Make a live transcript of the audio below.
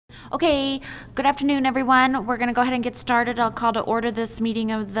Okay, good afternoon, everyone. We're going to go ahead and get started. I'll call to order this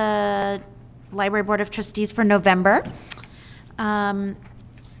meeting of the Library Board of Trustees for November.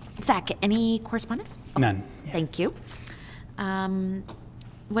 Zach, any correspondence? None. Thank you.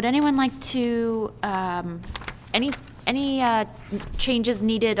 Would anyone like to, any changes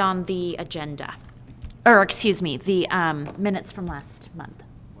needed on the agenda? Or, excuse me, the minutes from last month?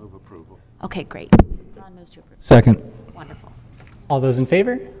 Move approval. Okay, great. Ron moves to approve. Second. Wonderful. All those in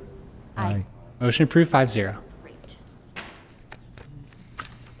favor? Aye. Motion approved 5-0. Great.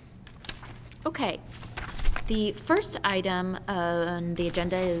 Okay. The first item on the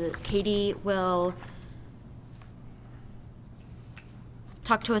agenda is Katie will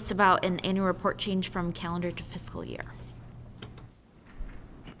talk to us about an annual report change from calendar to fiscal year.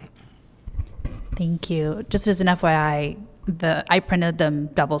 Thank you. Just as an FYI, I printed them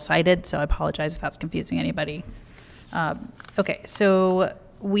double-sided, so I apologize if that's confusing anybody. Okay, so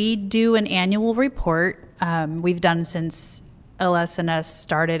we do an annual report. We've done since LS&S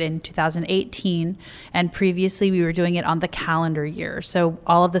started in 2018, and previously we were doing it on the calendar year. So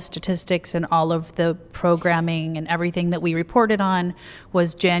all of the statistics and all of the programming and everything that we reported on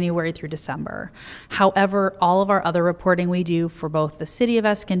was January through December. However, all of our other reporting we do for both the City of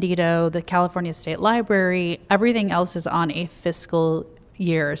Escondido, the California State Library, everything else is on a fiscal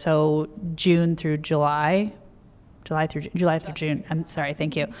year, so June through July. July through June. I'm sorry,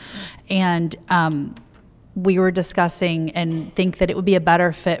 thank you. And we were discussing and think that it would be a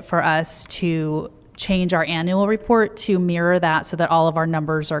better fit for us to change our annual report to mirror that so that all of our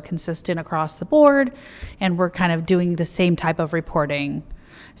numbers are consistent across the board and we're kind of doing the same type of reporting.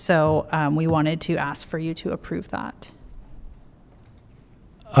 So we wanted to ask for you to approve that.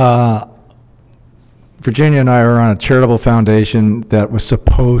 Virginia and I are on a charitable foundation that was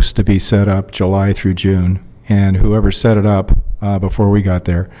supposed to be set up July through June, and whoever set it up before we got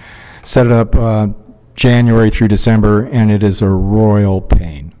there set it up January through December, and it is a royal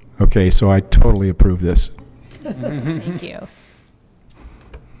pain. Okay, so I totally approve this. Thank you.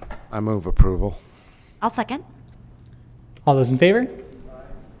 I move approval. I'll second. All those in favor?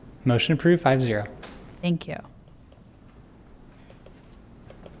 Motion approved 5-0. Thank you.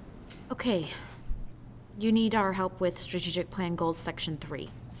 Okay. You need our help with Strategic Plan Goals Section 3,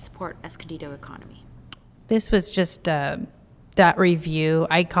 Support Escondido Economy. This was just that review.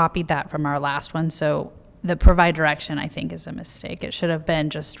 I copied that from our last one, so the provide direction I think is a mistake. It should have been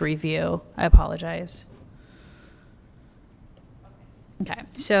just review. I apologize. Okay,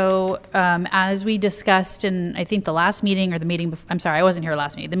 so as we discussed in, I think the last meeting or the meeting, I'm sorry, I wasn't here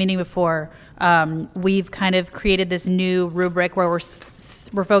last meeting, the meeting before, we've kind of created this new rubric where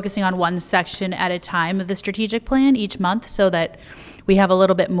we're focusing on one section at a time of the strategic plan each month so that we have a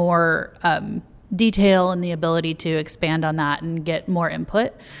little bit more detail and the ability to expand on that and get more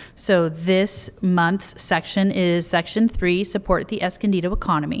input. So this month's section is Section 3, Support the Escondido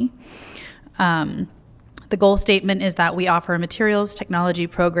Economy. The goal statement is that we offer materials, technology,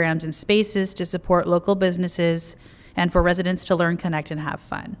 programs, and spaces to support local businesses and for residents to learn, connect, and have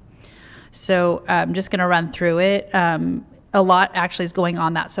fun. So I'm just going to run through it. A lot actually is going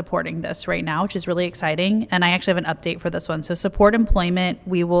on that's supporting this right now, which is really exciting. And I actually have an update for this one. So support employment,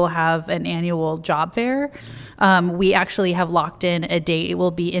 we will have an annual job fair. We actually have locked in a date. It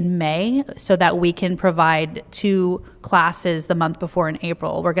will be in May so that we can provide 2 classes the month before in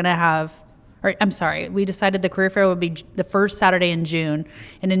April. We're going to have, or I'm sorry, we decided the career fair would be the first Saturday in June.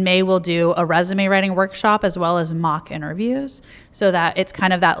 And in May, we'll do a resume writing workshop as well as mock interviews so that it's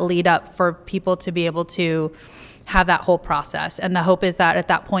kind of that lead up for people to be able to have that whole process. And the hope is that at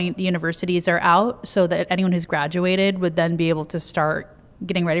that point, the universities are out so that anyone who's graduated would then be able to start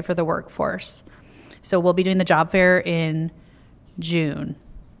getting ready for the workforce. So we'll be doing the job fair in June.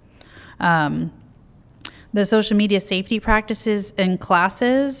 The social media safety practices and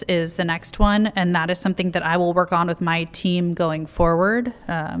classes is the next one, and that is something that I will work on with my team going forward.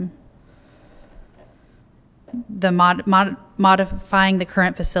 The modifying the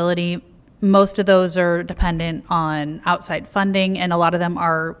current facility, most of those are dependent on outside funding, and a lot of them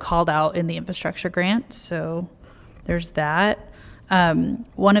are called out in the infrastructure grant, so there's that.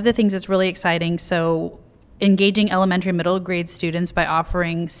 One of the things that's really exciting, so engaging elementary middle grade students by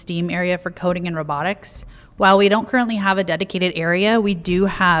offering STEAM area for coding and robotics. While we don't currently have a dedicated area, we do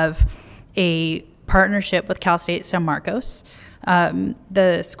have a partnership with Cal State San Marcos.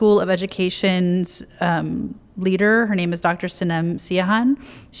 The School of Education's leader, her name is Dr. Sinem Siahan.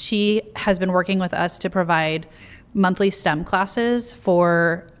 She has been working with us to provide monthly STEM classes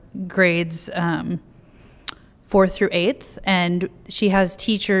for grades 4th through 8th, and she has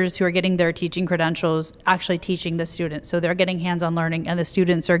teachers who are getting their teaching credentials actually teaching the students. So they're getting hands-on learning, and the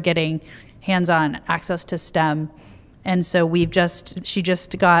students are getting hands-on access to STEM. And so she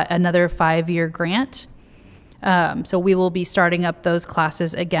just got another 5-year grant. So we will be starting up those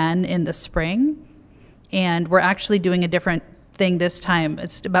classes again in the spring. And we're actually doing a different thing this time.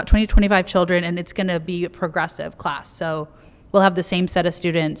 It's about 20 to 25 children, and it's going to be a progressive class. So we'll have the same set of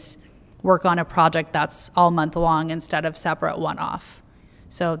students work on a project that's all month long instead of separate one-off.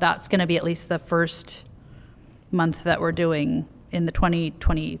 So that's going to be at least the first month that we're doing in the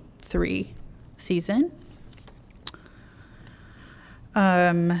 2023 season.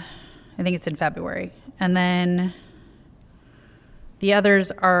 I think it's in February. And then the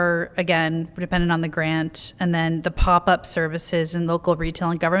others are, again, dependent on the grant. And then the pop-up services in local retail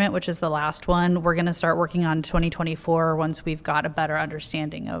and government, which is the last one, we're going to start working on 2024 once we've got a better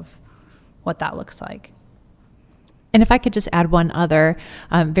understanding of what that looks like. And if I could just add one other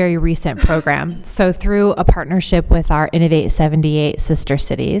very recent program. So through a partnership with our Innovate 78 sister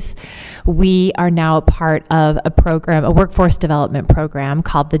cities, we are now a part of a program, a workforce development program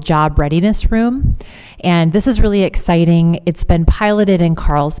called the Job Readiness Room. And this is really exciting. It's been piloted in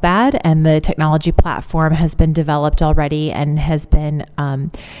Carlsbad, and the technology platform has been developed already and has been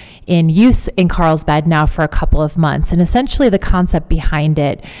in use in Carlsbad now for a couple of months. And essentially the concept behind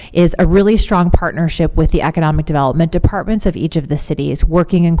it is a really strong partnership with the economic development departments of each of the cities,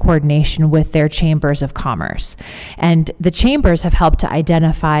 working in coordination with their chambers of commerce. And the chambers have helped to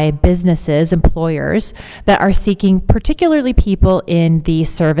identify businesses, employers that are seeking particularly people in the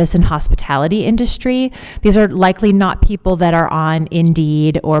service and hospitality industry. These are likely not people that are on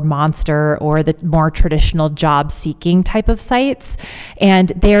Indeed or Monster or the more traditional job seeking type of sites. And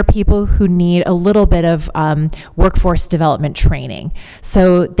they are people who need a little bit of workforce development training.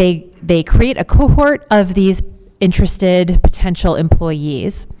 So they create a cohort of these interested potential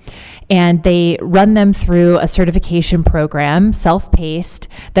employees, and they run them through a certification program, self-paced,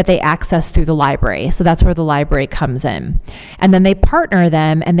 that they access through the library. So that's where the library comes in. And then they partner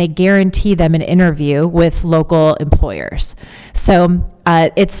them and they guarantee them an interview with local employers. So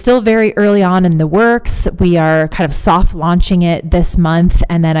it's still very early on in the works. We are kind of soft launching it this month,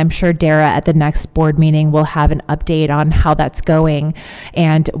 and then I'm sure Dara at the next board meeting will have an update on how that's going,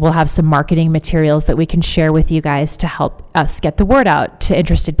 and we'll have some marketing materials that we can share with you guys to help us get the word out to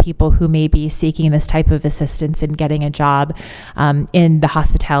interested people who may be seeking this type of assistance in getting a job in the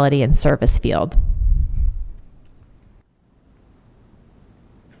hospitality and service field.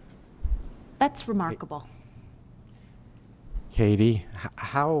 That's remarkable. Katie,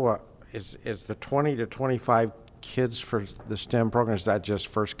 how is the 20 to 25 kids for the STEM program, is that just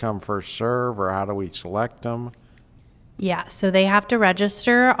first come, first serve, or how do we select them? Yeah, so they have to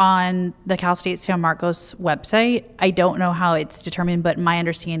register on the Cal State San Marcos website. I don't know how it's determined, but my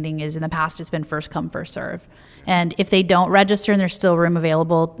understanding is in the past it's been first come, first serve. And if they don't register and there's still room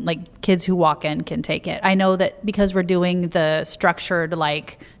available, like kids who walk in can take it. I know that because we're doing the structured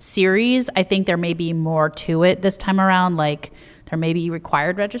like series, I think there may be more to it this time around. Like there may be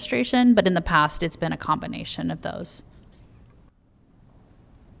required registration, but in the past it's been a combination of those.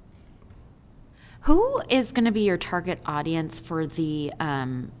 Who is going to be your target audience for the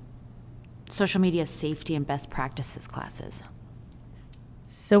social media safety and best practices classes?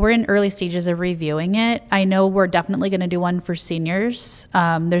 So we're in early stages of reviewing it. I know we're definitely going to do one for seniors.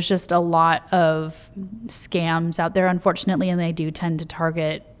 There's just a lot of scams out there, unfortunately, and they do tend to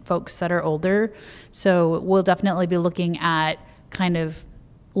target folks that are older. So we'll definitely be looking at kind of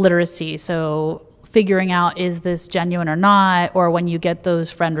literacy. So figuring out, is this genuine or not? Or when you get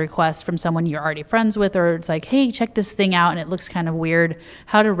those friend requests from someone you're already friends with, or it's like, hey, check this thing out and it looks kind of weird,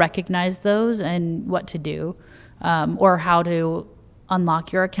 how to recognize those and what to do, or how to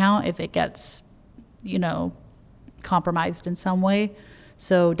unlock your account if it gets, you know, compromised in some way.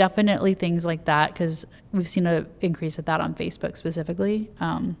 So definitely things like that, because we've seen an increase of that on Facebook specifically.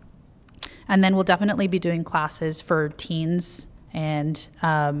 And then we'll definitely be doing classes for teens and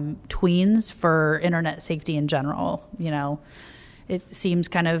tweens for internet safety in general. You know, it seems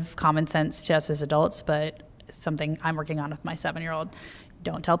kind of common sense to us as adults, but it's something I'm working on with my 7-year-old.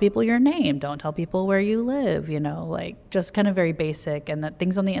 Don't tell people your name. Don't tell people where you live, you know, like just kind of very basic, and that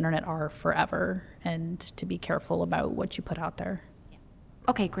things on the internet are forever, and to be careful about what you put out there.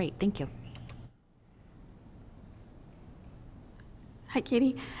 Okay, great. Thank you. Hi,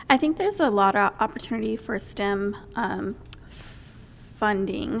 Katie. I think there's a lot of opportunity for STEM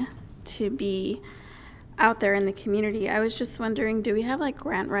funding to be out there in the community. I was just wondering, do we have like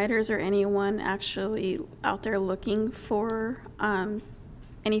grant writers or anyone actually out there looking for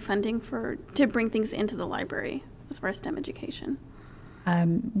any funding to bring things into the library as far as STEM education?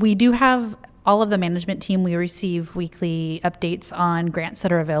 We do have all of the management team. We receive weekly updates on grants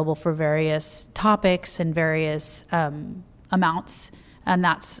that are available for various topics and various amounts. And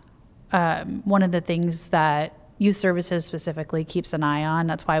that's one of the things that Youth Services specifically keeps an eye on.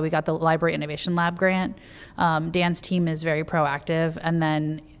 That's why we got the Library Innovation Lab grant. Dan's team is very proactive, and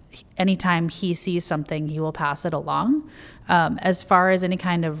then anytime he sees something, he will pass it along. As far as any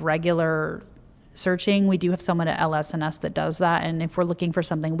kind of regular searching, we do have someone at LS&S that does that, and if we're looking for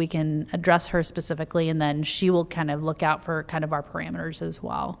something, we can address her specifically, and then she will kind of look out for kind of our parameters as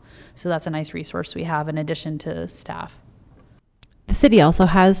well. So that's a nice resource we have in addition to staff. The city also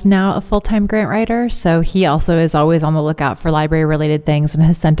has now a full-time grant writer, so he also is always on the lookout for library-related things and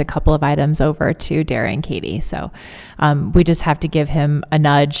has sent a couple of items over to Dara and Katie. So we just have to give him a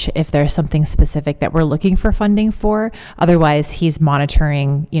nudge if there's something specific that we're looking for funding for. Otherwise, he's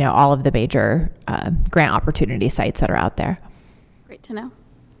monitoring, all of the major grant opportunity sites that are out there. Great to know.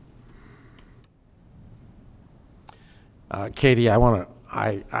 Katie,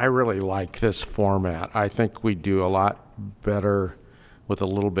 I really like this format. I think we do a lot better with a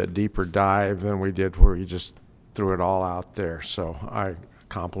little bit deeper dive than we did where you just threw it all out there. So I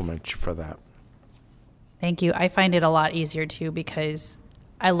compliment you for that. Thank you. I find it a lot easier too because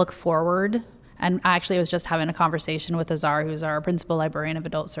I look forward. And actually, I was just having a conversation with Azar, who's our principal librarian of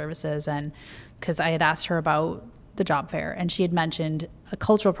adult services, and because I had asked her about the job fair, and she had mentioned a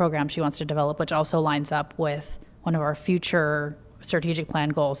cultural program she wants to develop, which also lines up with one of our future strategic plan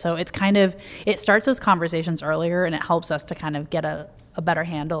goals. So it's it starts those conversations earlier, and it helps us to kind of get a better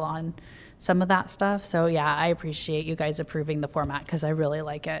handle on some of that stuff. So yeah, I appreciate you guys approving the format because I really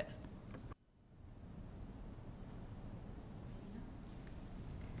like it.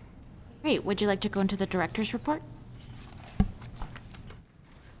 Great. Would you like to go into the director's report?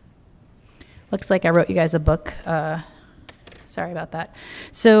 Looks like I wrote you guys a book. Sorry about that.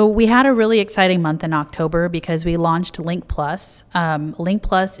 So we had a really exciting month in October because we launched Link Plus. Link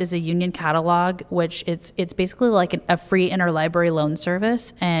Plus is a union catalog, which it's basically like a free interlibrary loan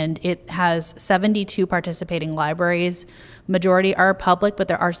service, and it has 72 participating libraries. Majority are public, but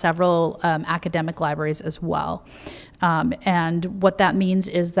there are several academic libraries as well. And what that means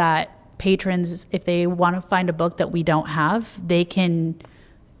is that patrons, if they want to find a book that we don't have, they can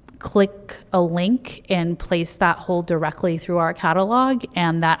click a link and place that hold directly through our catalog,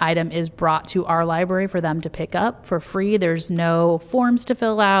 and that item is brought to our library for them to pick up for free. There's no forms to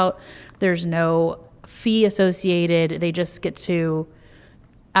fill out. There's no fee associated. They just get to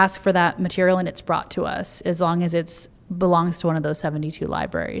ask for that material and it's brought to us as long as it belongs to one of those 72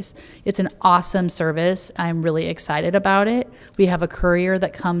 libraries. It's an awesome service. I'm really excited about it. We have a courier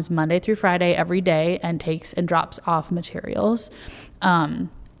that comes Monday through Friday every day and takes and drops off materials.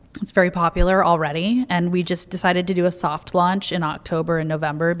 It's very popular already, and we just decided to do a soft launch in October and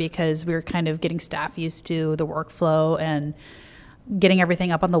November because we were kind of getting staff used to the workflow and getting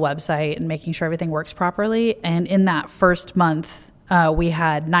everything up on the website and making sure everything works properly. And in that first month, we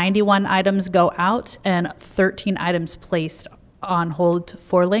had 91 items go out and 13 items placed on hold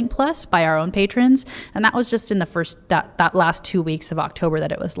for Link Plus by our own patrons, and that was just in the that last 2 weeks of October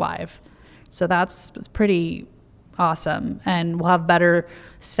that it was live. So that's pretty awesome, and we'll have better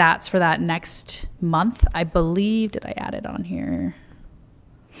stats for that next month, I believe. Did I add it on here?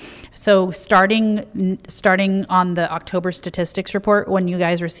 So starting on the October statistics report, when you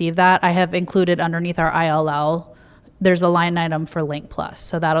guys receive that, I have included underneath our ILL, there's a line item for Link Plus.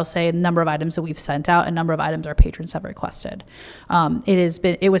 So that'll say the number of items that we've sent out and number of items our patrons have requested.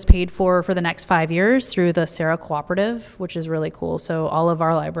 It was paid for the next 5 years through the Sarah Cooperative, which is really cool. So all of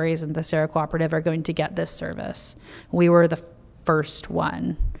our libraries in the Sarah Cooperative are going to get this service. We were the first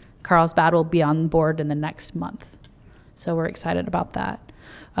one. Carlsbad will be on board in the next month. So we're excited about that.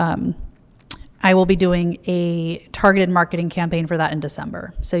 I will be doing a targeted marketing campaign for that in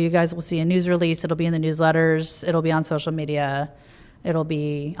December. So you guys will see a news release. It'll be in the newsletters. It'll be on social media. It'll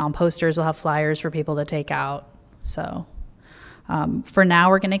be on posters. We'll have flyers for people to take out. So for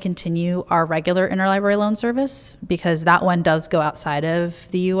now, we're going to continue our regular interlibrary loan service because that one does go outside of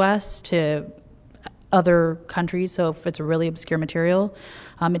the U.S. to other countries. So if it's a really obscure material,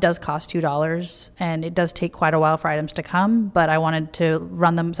 it does cost $2, and it does take quite a while for items to come, but I wanted to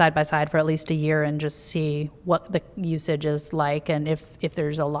run them side by side for at least a year and just see what the usage is like and if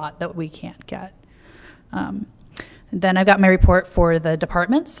there's a lot that we can't get. Then I've got my report for the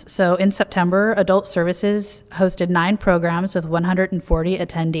departments. So in September, Adult Services hosted 9 programs with 140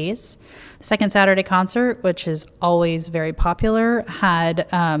 attendees. The Second Saturday Concert, which is always very popular, had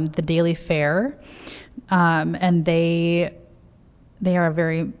the daily fair, and they they are a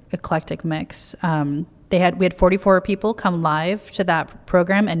very eclectic mix. We had 44 people come live to that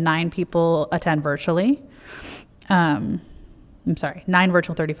program and 9 people attend virtually. I'm sorry, 9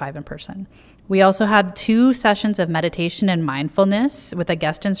 virtual, 35 in person. We also had 2 sessions of meditation and mindfulness with a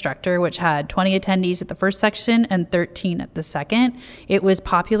guest instructor, which had 20 attendees at the first section and 13 at the second. It was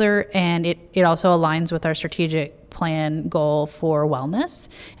popular, and it also aligns with our strategic plan goal for wellness,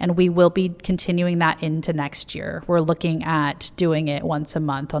 and we will be continuing that into next year. We're looking at doing it once a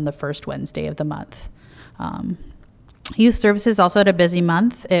month on the first Wednesday of the month. Youth Services also had a busy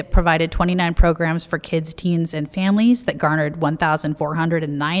month. It provided 29 programs for kids, teens, and families that garnered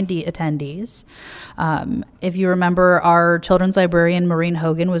 1,490 attendees. If you remember, our children's librarian, Maureen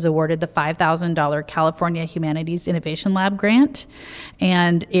Hogan, was awarded the $5,000 California Humanities Innovation Lab grant,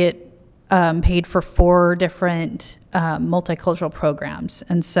 and it paid for 4 different multicultural programs.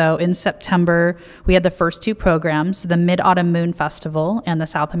 And so in September, we had the first 2 programs, the Mid-Autumn Moon Festival and the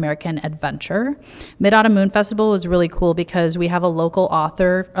South American Adventure. Mid-Autumn Moon Festival was really cool because we have a local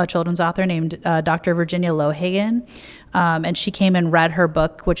author, a children's author named Dr. Virginia Lohagan, and she came and read her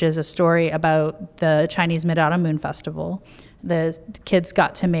book, which is a story about the Chinese Mid-Autumn Moon Festival. The kids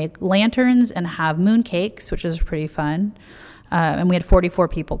got to make lanterns and have moon cakes, which is pretty fun. And we had 44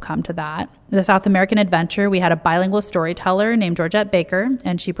 people come to that. The South American Adventure, we had a bilingual storyteller named Georgette Baker,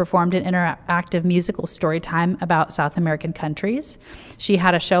 and she performed an interactive musical story time about South American countries. She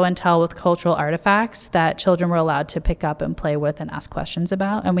had a show and tell with cultural artifacts that children were allowed to pick up and play with and ask questions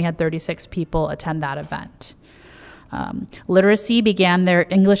about, and we had 36 people attend that event. Literacy began their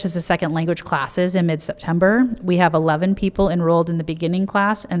English as a second language classes in mid-September. We have 11 people enrolled in the beginning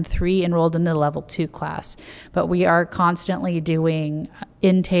class and 3 enrolled in the level 2 class. But we are constantly doing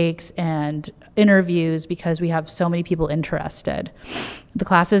intakes and interviews because we have so many people interested. The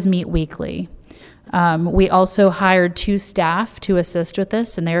classes meet weekly. We also hired 2 staff to assist with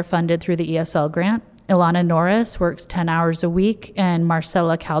this, and they are funded through the ESL grant. Ilana Norris works 10 hours a week, and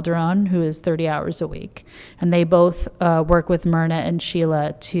Marcela Calderon, who is 30 hours a week. And they both work with Myrna and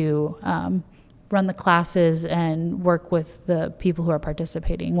Sheila to run the classes and work with the people who are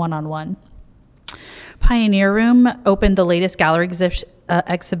participating one-on-one. Pioneer Room opened the latest gallery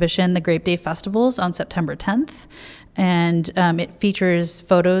exhibition, the Grape Day Festivals, on September 10th. And it features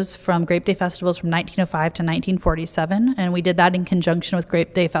photos from Grape Day Festivals from 1905 to 1947. And we did that in conjunction with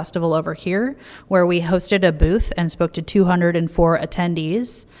Grape Day Festival over here, where we hosted a booth and spoke to 204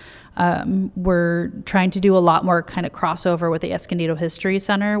 attendees. We're trying to do a lot more kind of crossover with the Escondido History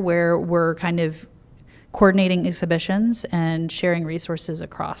Center, where we're kind of coordinating exhibitions and sharing resources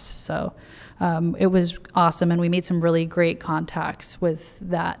across. So it was awesome, and we made some really great contacts with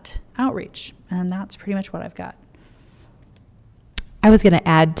that outreach. And that's pretty much what I've got. I was going to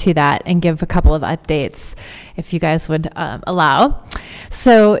add to that and give a couple of updates, if you guys would allow.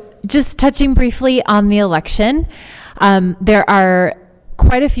 So just touching briefly on the election, there are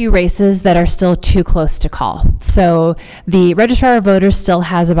quite a few races that are still too close to call. So the Registrar of Voters still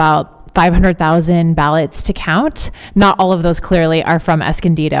has about 500,000 ballots to count. Not all of those clearly are from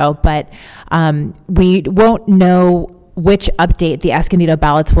Escondido, but we won't know which update the Escondido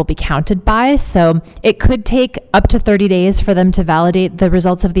ballots will be counted by. So it could take up to 30 days for them to validate the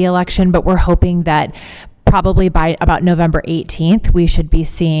results of the election, but we're hoping that probably by about November 18th, we should be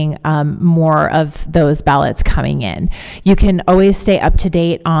seeing more of those ballots coming in. You can always stay up to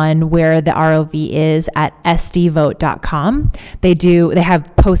date on where the ROV is at sdvote.com. They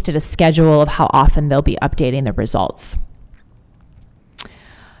have posted a schedule of how often they'll be updating the results.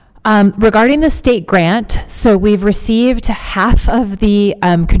 Regarding the state grant, so we've received half of the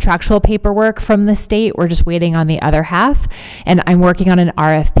contractual paperwork from the state. We're just waiting on the other half, and I'm working on an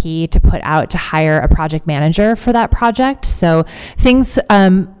RFP to put out to hire a project manager for that project. So things,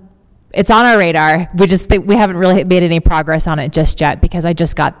 it's on our radar. We haven't really made any progress on it just yet because I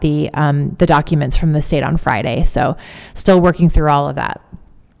just got the documents from the state on Friday. So still working through all of that.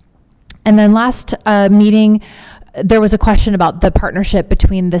 And then last meeting, there was a question about the partnership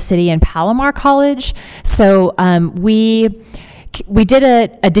between the city and Palomar College. So we did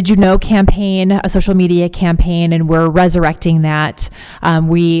a Did You Know campaign, a social media campaign, and we're resurrecting that.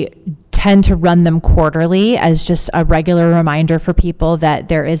 We tend to run them quarterly as just a regular reminder for people that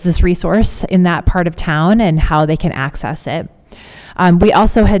there is this resource in that part of town and how they can access it. We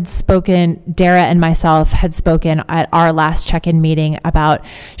also had spoken, Dara and myself had spoken at our last check-in meeting about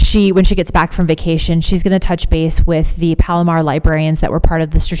when she gets back from vacation, she's going to touch base with the Palomar librarians that were part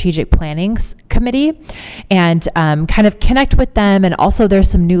of the strategic planning committee and kind of connect with them. And also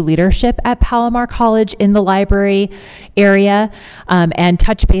there's some new leadership at Palomar College in the library area, and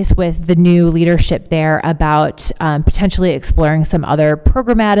touch base with the new leadership there about potentially exploring some other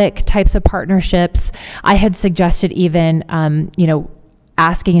programmatic types of partnerships. I had suggested even,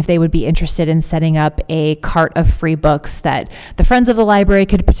 asking if they would be interested in setting up a cart of free books that the Friends of the Library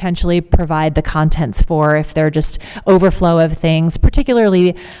could potentially provide the contents for if they're just overflow of things,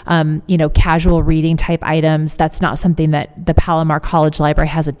 particularly, casual reading type items. That's not something that the Palomar College Library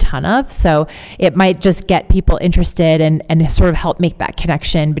has a ton of. So it might just get people interested and sort of help make that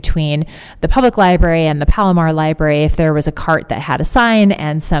connection between the public library and the Palomar Library if there was a cart that had a sign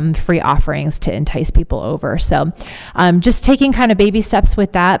and some free offerings to entice people over. So just taking kind of baby steps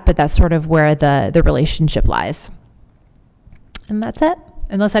with that, but that's sort of where the relationship lies. And that's it,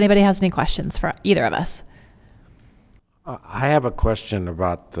 unless anybody has any questions for either of us. I have a question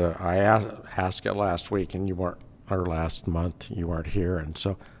about I asked it last week and you weren't, or last month, you weren't here, and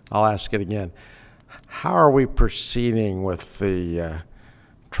so I'll ask it again. How are we proceeding with the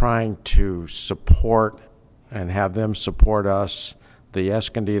trying to support and have them support us, the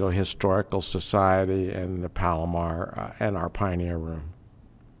Escondido Historical Society and the Palomar and our Pioneer Room?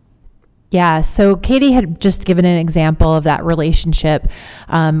 Yeah, so Katie had just given an example of that relationship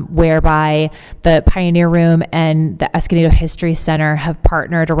whereby the Pioneer Room and the Escondido History Center have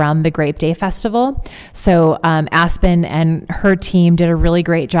partnered around the Grape Day Festival. So Aspen and her team did a really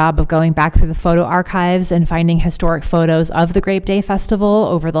great job of going back through the photo archives and finding historic photos of the Grape Day Festival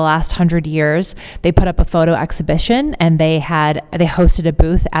over the last 100 years. They put up a photo exhibition and they hosted a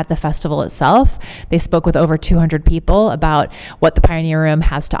booth at the festival itself. They spoke with over 200 people about what the Pioneer Room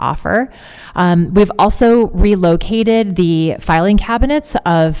has to offer. We've also relocated the filing cabinets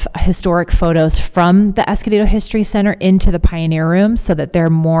of historic photos from the Escondido History Center into the Pioneer Room so that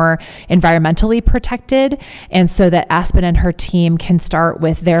they're more environmentally protected and so that Aspen and her team can start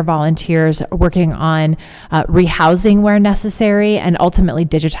with their volunteers working on rehousing where necessary and ultimately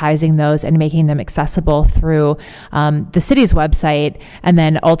digitizing those and making them accessible through the city's website, and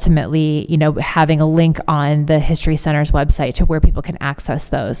then ultimately, having a link on the History Center's website to where people can access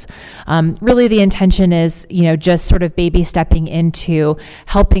those. Really the intention is, just sort of baby stepping into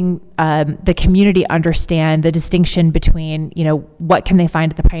helping the community understand the distinction between, what can they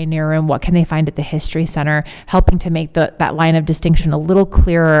find at the Pioneer Room, what can they find at the History Center, helping to make that line of distinction a little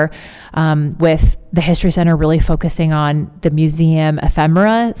clearer, with the History Center really focusing on the museum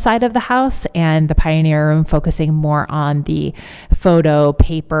ephemera side of the house and the Pioneer Room focusing more on the photo,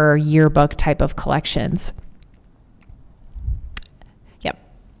 paper, yearbook type of collections.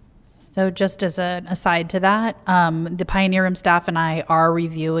 So just as an aside to that, the Pioneer Room staff and I are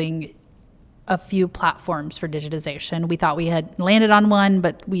reviewing a few platforms for digitization. We thought we had landed on one,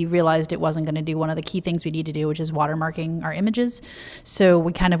 but we realized it wasn't going to do one of the key things we need to do, which is watermarking our images. So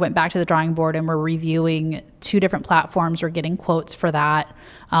we kind of went back to the drawing board and we're reviewing 2 different platforms. We're getting quotes for that.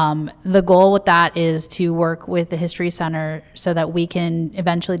 The goal with that is to work with the History Center so that we can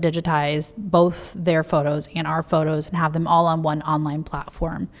eventually digitize both their photos and our photos and have them all on one online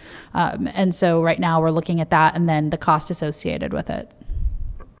platform. And so right now we're looking at that and then the cost associated with it.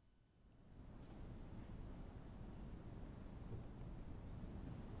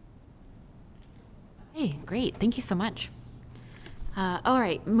 Hey, great. Thank you so much. All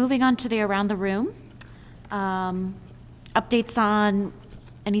right, moving on to the Around the Room. Updates on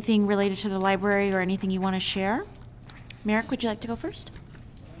anything related to the library or anything you want to share? Merrick, would you like to go first?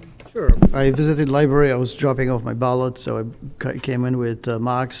 Sure. I visited the library. I was dropping off my ballot, so I came in with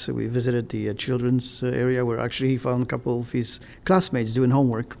Max. We visited the children's area where actually he found a couple of his classmates doing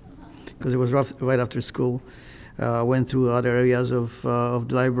homework because it was right after school. Went through other areas of the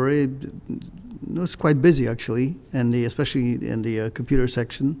library. It was quite busy actually, and especially in the computer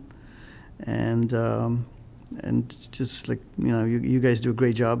section, and just like you guys do a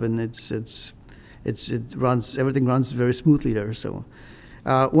great job, and everything runs very smoothly there. So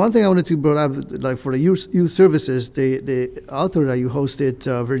one thing I wanted to bring up, like for the youth services, the author that you hosted,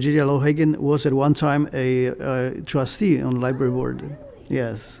 Virginia Lohagen, was at one time a trustee on the library board.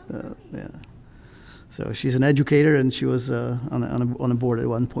 Yes, yeah. So she's an educator, and she was on a board at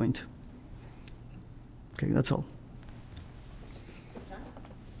one point. Okay, that's all.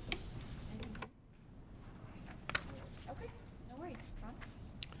 Okay, no worries. Ron?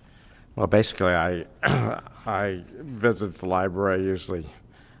 Well, basically, I visit the library usually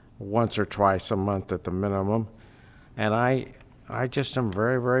once or twice a month at the minimum, and I I just am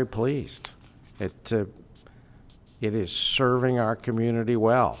very, very pleased. It is serving our community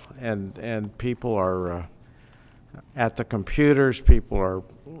well, and people are at the computers, people are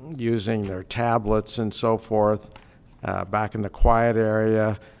using their tablets and so forth, back in the quiet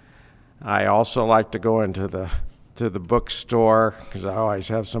area. I also like to go into the bookstore because I always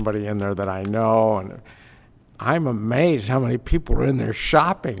have somebody in there that I know, and I'm amazed how many people are in there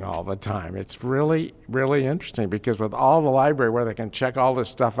shopping all the time. It's really, really interesting because with all the library where they can check all this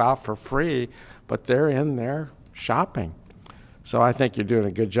stuff out for free, but they're in there shopping. So I think you're doing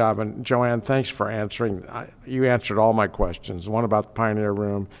a good job. And Joanne, thanks for answering. You answered all my questions. One about the Pioneer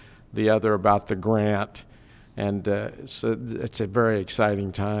Room, the other about the grant. And so it's a very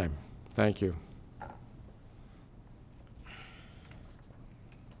exciting time. Thank you.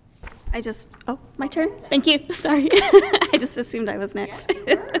 Oh, my turn? Thank you. Sorry. I just assumed I was next.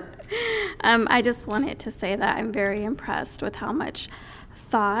 I just wanted to say that I'm very impressed with how much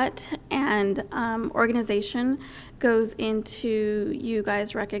thought and organization goes into you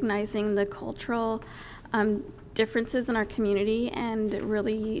guys recognizing the cultural differences in our community and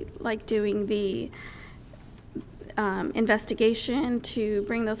really like doing the investigation to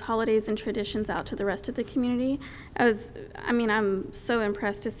bring those holidays and traditions out to the rest of the community. I'm so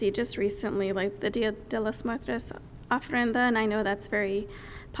impressed to see just recently like the Dia de las Muertes ofrenda, and I know that's very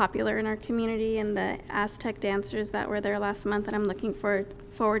popular in our community, and the Aztec dancers that were there last month, and I'm looking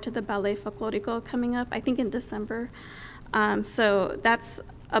forward to the Ballet Folklorico coming up, I think in December. So that's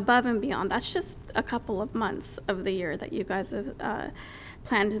above and beyond. That's just a couple of months of the year that you guys have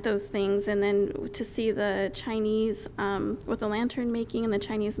planned those things, and then to see the Chinese with the lantern making and the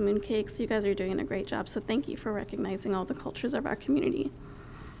Chinese mooncakes, you guys are doing a great job. So thank you for recognizing all the cultures of our community.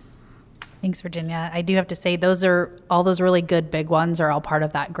 Thanks, Virginia. I do have to say all those really good big ones are all part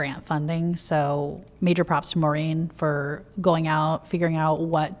of that grant funding. So major props to Maureen for going out, figuring out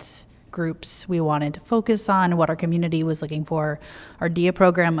what groups we wanted to focus on, what our community was looking for. Our DIA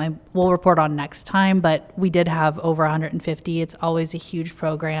program, we'll report on next time, but we did have over 150. It's always a huge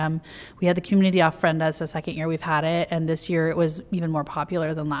program. We had the community ofrenda. It's the second year we've had it, and this year it was even more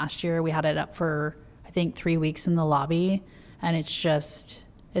popular than last year. We had it up for, I think, 3 weeks in the lobby, and it's just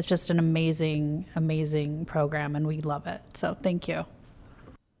an amazing, amazing program, and we love it. So thank you.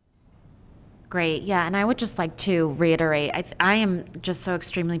 Great. Yeah, and I would just like to reiterate, I am just so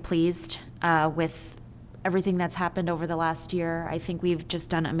extremely pleased with everything that's happened over the last year. I think we've just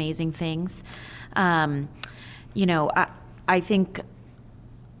done amazing things. I think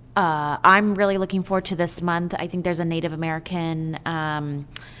I'm really looking forward to this month. I think there's a Native American,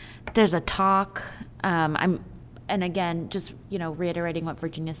 there's a talk. And again, just, reiterating what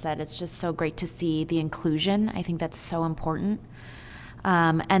Virginia said, it's just so great to see the inclusion. I think that's so important.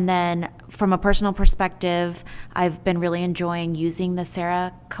 And then from a personal perspective, I've been really enjoying using the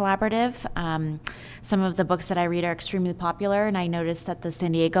Sarah Collaborative. Some of the books that I read are extremely popular, and I noticed that the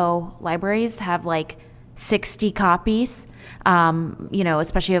San Diego libraries have like 60 copies,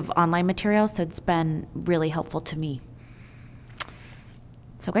 especially of online materials, so it's been really helpful to me.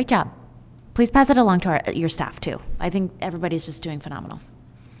 So great job. Please pass it along to your staff too. I think everybody's just doing phenomenal.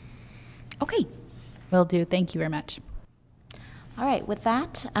 Okay. Will do. Thank you very much. All right, with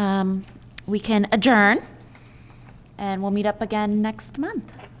that, we can adjourn, and we'll meet up again next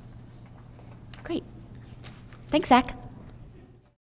month. Great. Thanks, Zach.